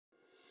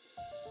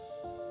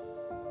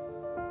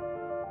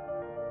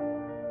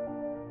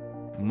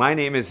My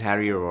name is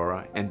Harry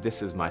Arora, and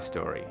this is my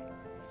story.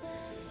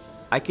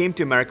 I came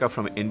to America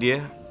from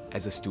India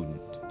as a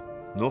student.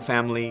 No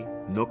family,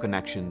 no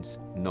connections,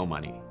 no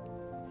money.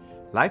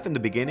 Life in the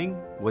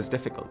beginning was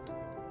difficult.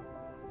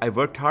 I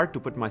worked hard to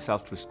put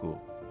myself through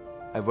school.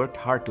 I worked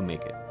hard to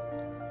make it.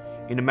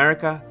 In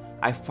America,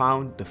 I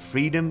found the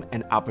freedom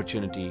and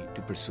opportunity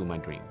to pursue my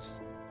dreams.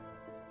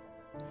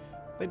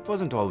 But it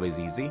wasn't always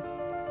easy.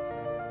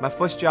 My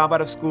first job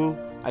out of school,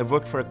 I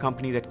worked for a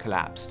company that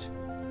collapsed.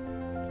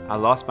 I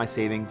lost my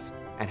savings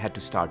and had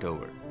to start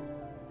over.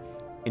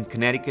 In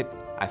Connecticut,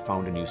 I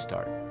found a new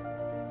start.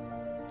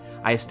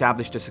 I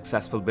established a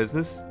successful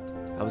business.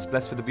 I was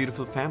blessed with a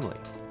beautiful family.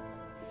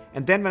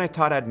 And then when I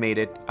thought I'd made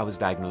it, I was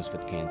diagnosed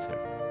with cancer.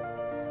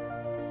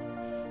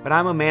 But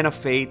I'm a man of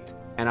faith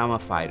and I'm a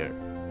fighter.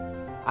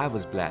 I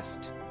was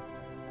blessed.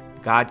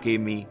 God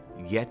gave me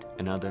yet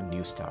another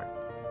new start.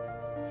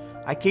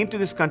 I came to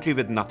this country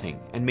with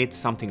nothing and made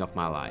something of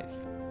my life.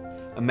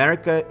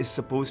 America is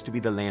supposed to be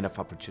the land of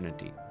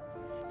opportunity.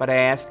 But I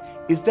ask,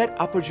 is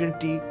that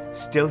opportunity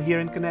still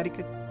here in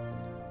Connecticut?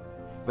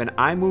 When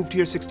I moved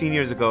here 16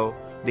 years ago,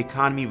 the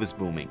economy was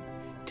booming.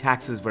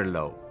 Taxes were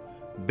low.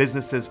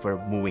 Businesses were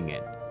moving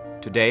in.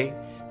 Today,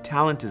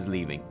 talent is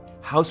leaving.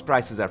 House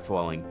prices are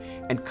falling,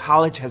 and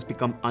college has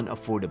become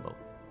unaffordable.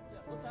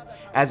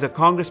 As a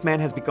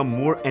congressman has become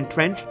more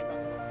entrenched,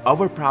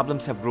 our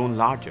problems have grown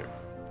larger.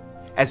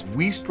 As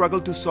we struggle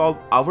to solve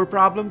our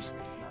problems,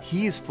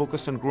 he is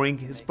focused on growing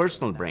his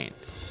personal brand.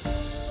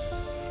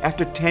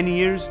 After 10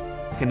 years,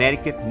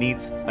 Connecticut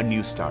needs a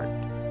new start.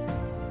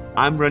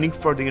 I'm running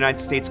for the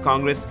United States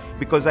Congress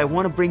because I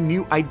want to bring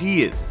new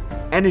ideas,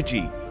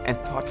 energy, and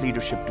thought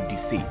leadership to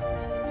DC.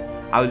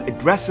 I will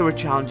address our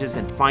challenges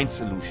and find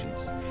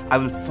solutions. I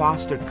will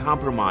foster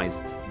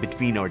compromise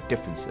between our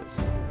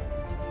differences.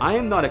 I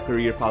am not a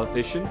career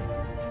politician.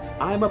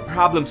 I am a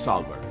problem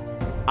solver.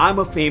 I'm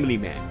a family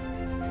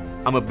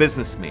man. I'm a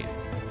businessman.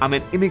 I'm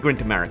an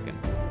immigrant American.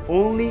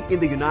 Only in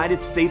the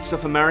United States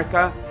of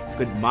America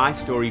could my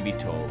story be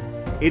told.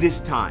 It is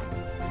time,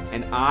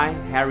 and I,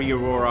 Harry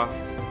Arora,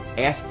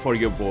 ask for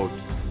your vote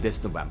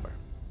this November.